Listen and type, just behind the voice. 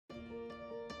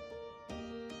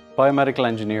Biomedical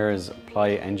engineers apply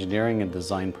engineering and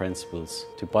design principles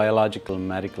to biological and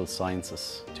medical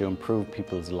sciences to improve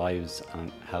people's lives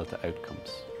and health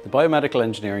outcomes. The biomedical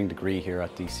engineering degree here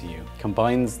at DCU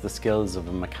combines the skills of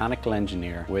a mechanical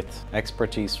engineer with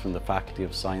expertise from the Faculty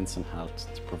of Science and Health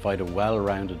to provide a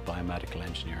well-rounded biomedical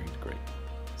engineering degree.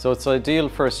 So it's ideal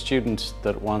for a student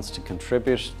that wants to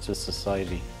contribute to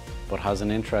society but has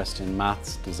an interest in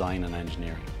maths, design and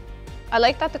engineering. I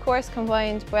like that the course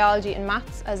combined biology and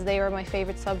maths as they were my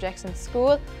favourite subjects in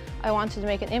school. I wanted to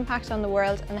make an impact on the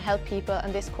world and help people,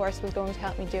 and this course was going to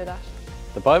help me do that.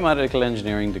 The biomedical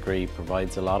engineering degree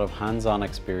provides a lot of hands-on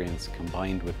experience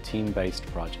combined with team-based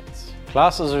projects.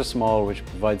 Classes are small, which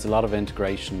provides a lot of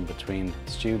integration between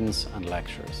students and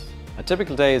lecturers. A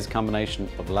typical day is a combination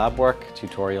of lab work,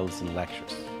 tutorials and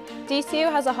lectures.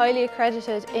 DCU has a highly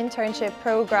accredited internship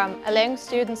programme, allowing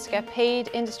students to get paid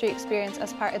industry experience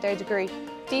as part of their degree.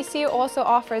 DCU also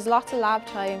offers lots of lab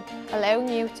time, allowing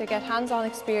you to get hands-on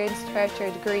experience throughout your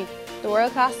degree. The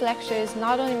world-class lectures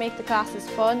not only make the classes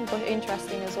fun, but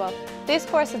interesting as well. This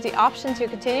course has the option to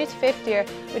continue to 5th year,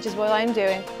 which is what I'm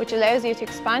doing, which allows you to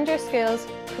expand your skills,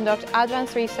 conduct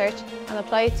advanced research and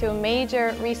apply it to a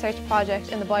major research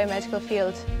project in the biomedical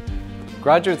field.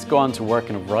 Graduates go on to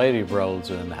work in a variety of roles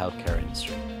within the healthcare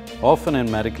industry, often in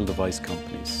medical device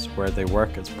companies, where they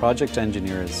work as project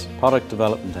engineers, product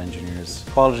development engineers,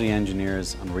 quality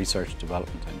engineers and research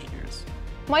development engineers.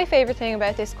 My favourite thing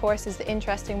about this course is the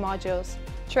interesting modules.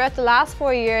 Throughout the last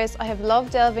 4 years, I have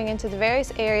loved delving into the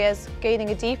various areas,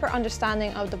 gaining a deeper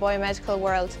understanding of the biomedical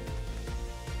world.